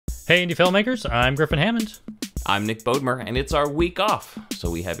Hey, indie filmmakers, I'm Griffin Hammond. I'm Nick Bodmer, and it's our week off,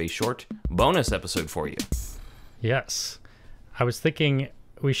 so we have a short bonus episode for you. Yes. I was thinking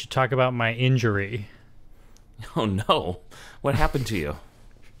we should talk about my injury. Oh no, what happened to you?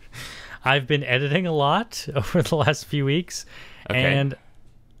 I've been editing a lot over the last few weeks, Okay. and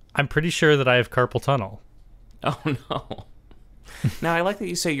I'm pretty sure that I have carpal tunnel. Oh no. Now, I like that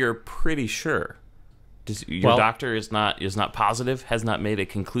you say you're pretty sure. Your Well, doctor is not positive, has not made a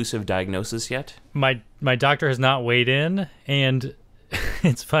conclusive diagnosis yet? My doctor has not weighed in, and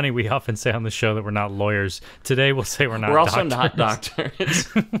it's funny, we often say on the show that we're not lawyers. Today we'll say we're not doctors. We're also not doctors.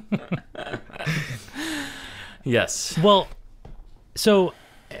 Yes. Well, so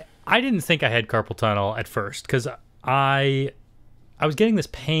I didn't think I had carpal tunnel at first because I was getting this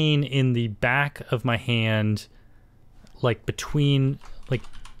pain in the back of my hand, like between, like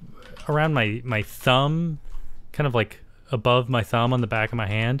around my thumb, kind of like above my thumb on the back of my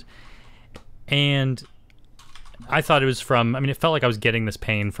hand. And I thought it was from, I mean, it felt like I was getting this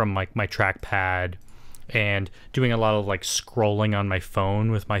pain from like my trackpad and doing a lot of like scrolling on my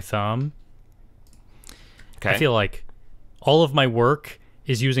phone with my thumb. Okay. I feel like all of my work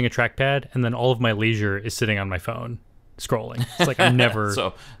is using a trackpad, and then all of my leisure is sitting on my phone scrolling. It's like I'm never...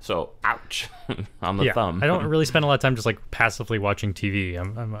 so ouch on the thumb. I don't really spend a lot of time just like passively watching TV.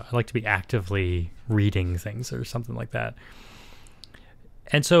 I like to be actively reading things or something like that.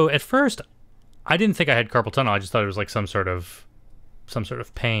 And so at first, I didn't think I had carpal tunnel. I just thought it was like some sort of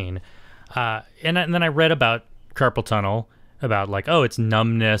pain. And then I read about carpal tunnel, about like, oh, it's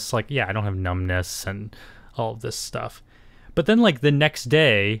numbness. Like, yeah, I don't have numbness and all of this stuff. But then like the next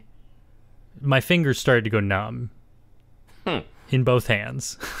day, my fingers started to go numb in both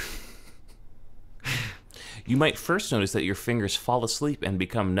hands. You might first notice that your fingers fall asleep and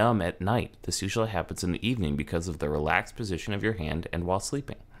become numb at night. This usually happens in the evening because of the relaxed position of your hand and while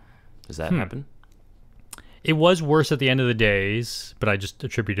sleeping. Does that happen? It was worse at the end of the days, but I just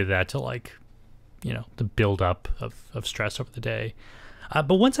attributed that to like, you know, the buildup of stress over the day.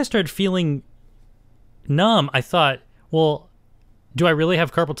 But once I started feeling numb, I thought, well, do I really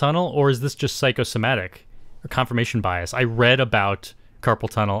have carpal tunnel, or is this just psychosomatic or confirmation bias? I read about carpal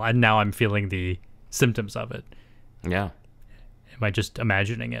tunnel, and now I'm feeling the symptoms of it. Yeah. Am I just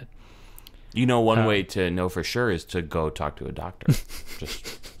imagining it? You know, one way to know for sure is to go talk to a doctor.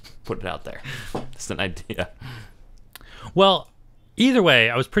 Just put it out there. That's an idea. Well, either way,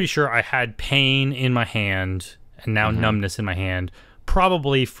 I was pretty sure I had pain in my hand and now numbness in my hand,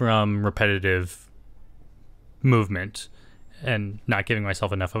 probably from repetitive movement and not giving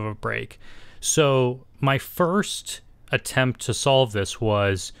myself enough of a break. So my first attempt to solve this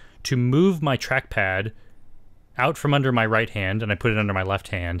was to move my trackpad out from under my right hand, and I put it under my left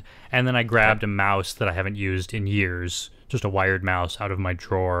hand, and then I grabbed a mouse that I haven't used in years, just a wired mouse, out of my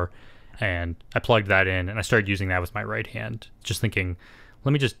drawer, and I plugged that in, and I started using that with my right hand, just thinking,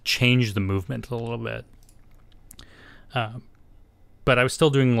 let me just change the movement a little bit. But I was still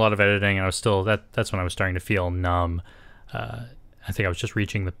doing a lot of editing, and I was still, that's when I was starting to feel numb. I think I was just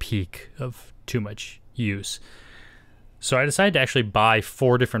reaching the peak of too much use. So I decided to actually buy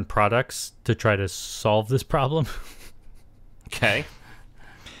 4 different products to try to solve this problem. Okay.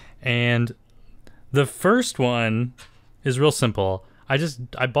 And the first one is real simple.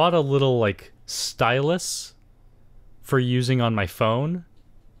 I bought a little like stylus for using on my phone.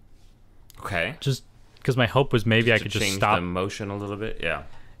 Okay. Just because my hope was maybe I could just change stop the motion a little bit. Yeah.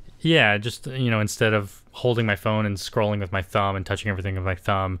 Yeah, just, you know, instead of holding my phone and scrolling with my thumb and touching everything with my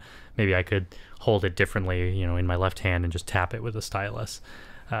thumb, maybe I could hold it differently, you know, in my left hand and just tap it with a stylus.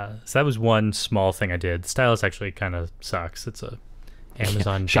 So that was one small thing I did. The stylus actually kind of sucks. It's a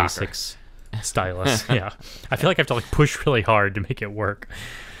Amazon Basics stylus. Yeah. I feel like I have to like push really hard to make it work.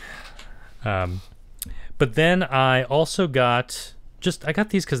 But then I also got I got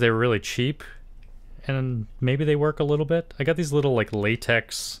these because they were really cheap, and maybe they work a little bit. I got these little like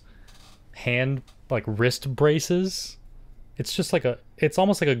latex hand, like wrist braces. It's just like it's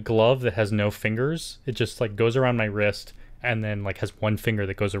almost like a glove that has no fingers. It just like goes around my wrist and then like has one finger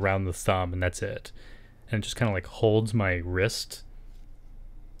that goes around the thumb, and that's it. And it just kind of like holds my wrist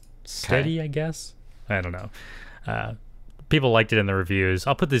steady, I guess. I don't know. People liked it in the reviews.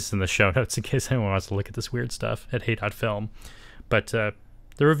 I'll put this in the show notes in case anyone wants to look at this weird stuff at Hey.film. But the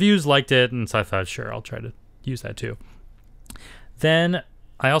reviews liked it, and so I thought, sure, I'll try to use that too. Then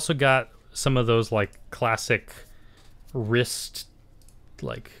I also got some of those like classic wrist,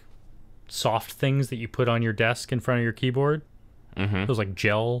 like soft things that you put on your desk in front of your keyboard. Those like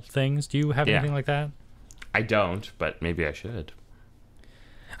gel things. Do you have anything like that? I don't, but maybe I should.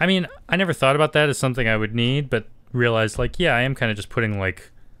 I mean, I never thought about that as something I would need, but realized like, yeah, I am kind of just putting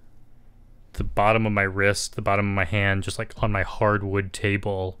like the bottom of my wrist, the bottom of my hand, just like on my hardwood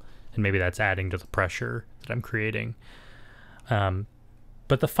table, and maybe that's adding to the pressure that I'm creating.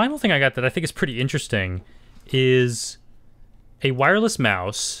 But the final thing I got that I think is pretty interesting is a wireless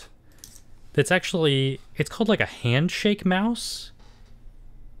mouse that's actually, it's called like a handshake mouse.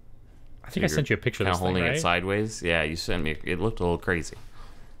 I think I sent you a picture of this thing, holding right? it sideways. Yeah, you sent me. It looked a little crazy.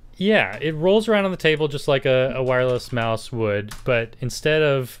 Yeah, it rolls around on the table just like a wireless mouse would, but instead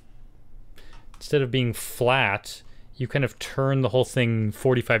of being flat, you kind of turn the whole thing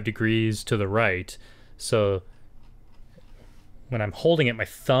 45 degrees to the right. So when I'm holding it, my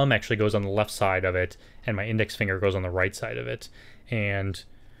thumb actually goes on the left side of it, and my index finger goes on the right side of it. And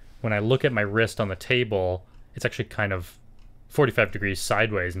when I look at my wrist on the table, it's actually kind of 45 degrees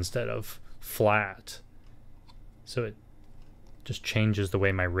sideways instead of flat. So it just changes the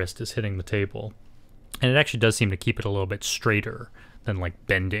way my wrist is hitting the table. And it actually does seem to keep it a little bit straighter than like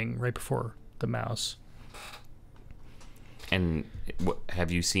bending right before the mouse. And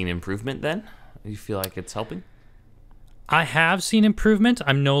have you seen improvement then? You feel like it's helping? I have seen improvement.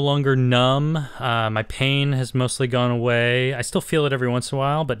 I'm no longer numb. My pain has mostly gone away. I still feel it every once in a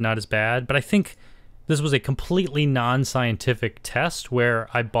while, but not as bad. But I think this was a completely non-scientific test where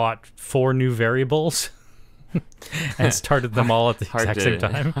I bought 4 new variables and started them all at the exact same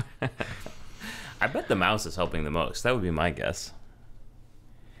time. I bet the mouse is helping the most. That would be my guess.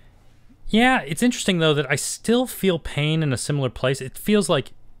 Yeah, it's interesting, though, that I still feel pain in a similar place. It feels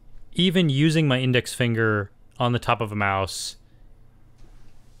like even using my index finger on the top of a mouse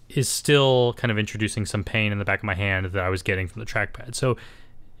is still kind of introducing some pain in the back of my hand that I was getting from the trackpad. So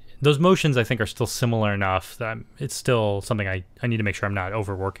those motions, I think, are still similar enough that it's still something I need to make sure I'm not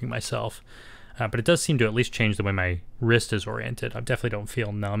overworking myself. But it does seem to at least change the way my wrist is oriented. I definitely don't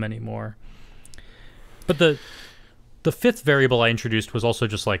feel numb anymore. But the 5th variable I introduced was also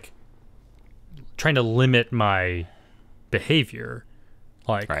just like trying to limit my behavior.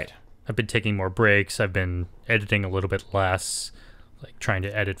 Like, right. I've been taking more breaks. I've been editing a little bit less, like trying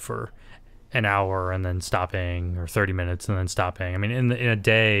to edit for an hour and then stopping, or 30 minutes and then stopping. I mean, in a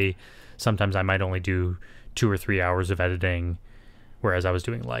day, sometimes I might only do 2 or 3 hours of editing, whereas I was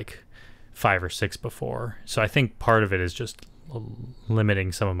doing like 5 or 6 before. So I think part of it is just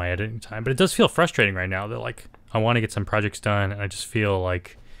limiting some of my editing time. But it does feel frustrating right now that like I want to get some projects done, and I just feel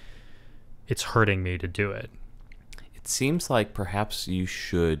like it's hurting me to do it. It seems like perhaps you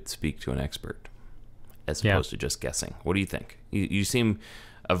should speak to an expert as opposed to just guessing. What do you think? You seem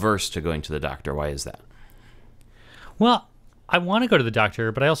averse to going to the doctor. Why is that? Well, I want to go to the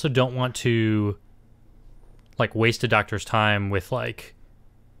doctor, but I also don't want to like waste a doctor's time with like,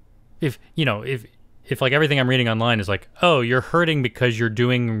 if like everything I'm reading online is like, oh, you're hurting because you're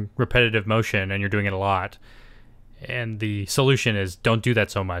doing repetitive motion and you're doing it a lot, and the solution is don't do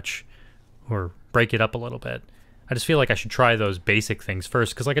that so much or break it up a little bit. I just feel like I should try those basic things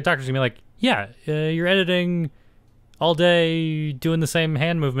first, because like a doctor's gonna be like, yeah, you're editing all day, doing the same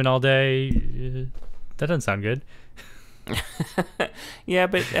hand movement all day. That doesn't sound good. Yeah,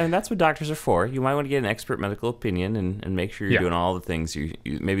 but that's what doctors are for. You might want to get an expert medical opinion and make sure you're doing all the things you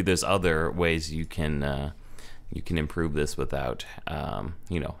maybe there's other ways you can improve this without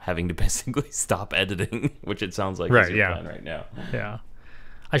having to basically stop editing, which it sounds like is your plan right now. Yeah.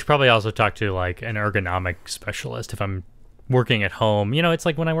 I should probably also talk to like an ergonomic specialist if I'm working at home. It's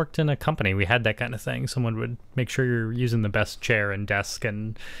like when I worked in a company, we had that kind of thing. Someone would make sure you're using the best chair and desk,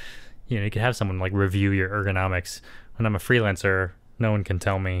 and you could have someone like review your ergonomics. When I'm a freelancer, no one can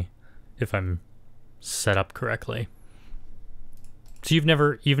tell me if I'm set up correctly. So you've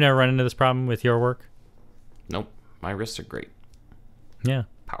never run into this problem with your work? Nope. My wrists are great. Yeah.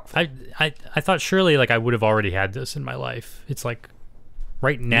 Powerful. I thought surely like I would have already had this in my life. It's like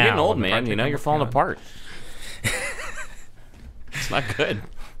right now. You're getting old, man. You're falling apart. It's not good.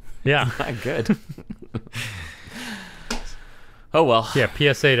 Yeah. It's not good. Oh, well. Yeah,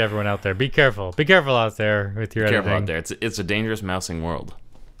 PSA to everyone out there. Be careful. Be careful out there with your editing. Careful out there. It's a dangerous mousing world.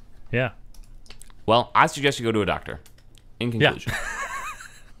 Yeah. Well, I suggest you go to a doctor. In conclusion.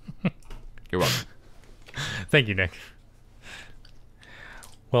 Yeah. You're welcome. Thank you, Nick.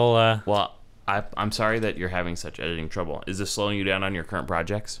 Well, I'm sorry that you're having such editing trouble. Is this slowing you down on your current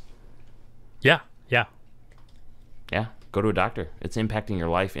projects? Yeah. Yeah, go to a doctor. It's impacting your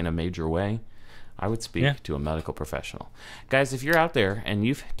life in a major way. I would speak to a medical professional. Guys, if you're out there and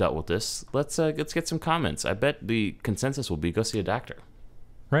you've dealt with this, let's get some comments. I bet the consensus will be go see a doctor.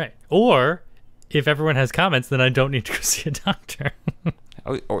 Right. Or if everyone has comments, then I don't need to go see a doctor.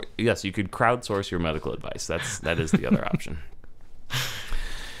 or yes, you could crowdsource your medical advice. That is the other option.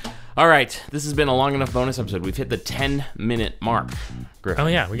 All right, this has been a long enough bonus episode. We've hit the 10-minute mark, Griffin. Oh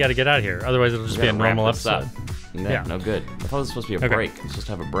yeah, we got to get out of here. Otherwise, it'll just be a normal episode. Yeah, no good. I thought this was supposed to be a break. We're supposed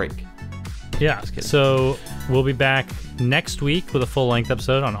to have a break. Yeah. So we'll be back next week with a full-length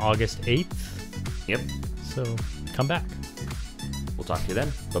episode on August 8th. Yep. So come back. We'll talk to you then.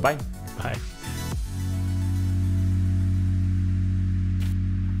 Bye-bye. Bye.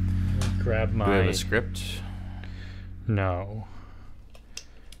 Grab my... Do we have a script? No.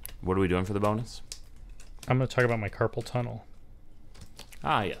 What are we doing for the bonus? I'm going to talk about my carpal tunnel.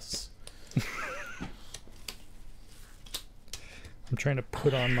 Ah, yes. I'm trying to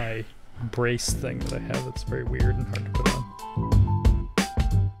put on my brace thing that I have that's very weird and hard to put on.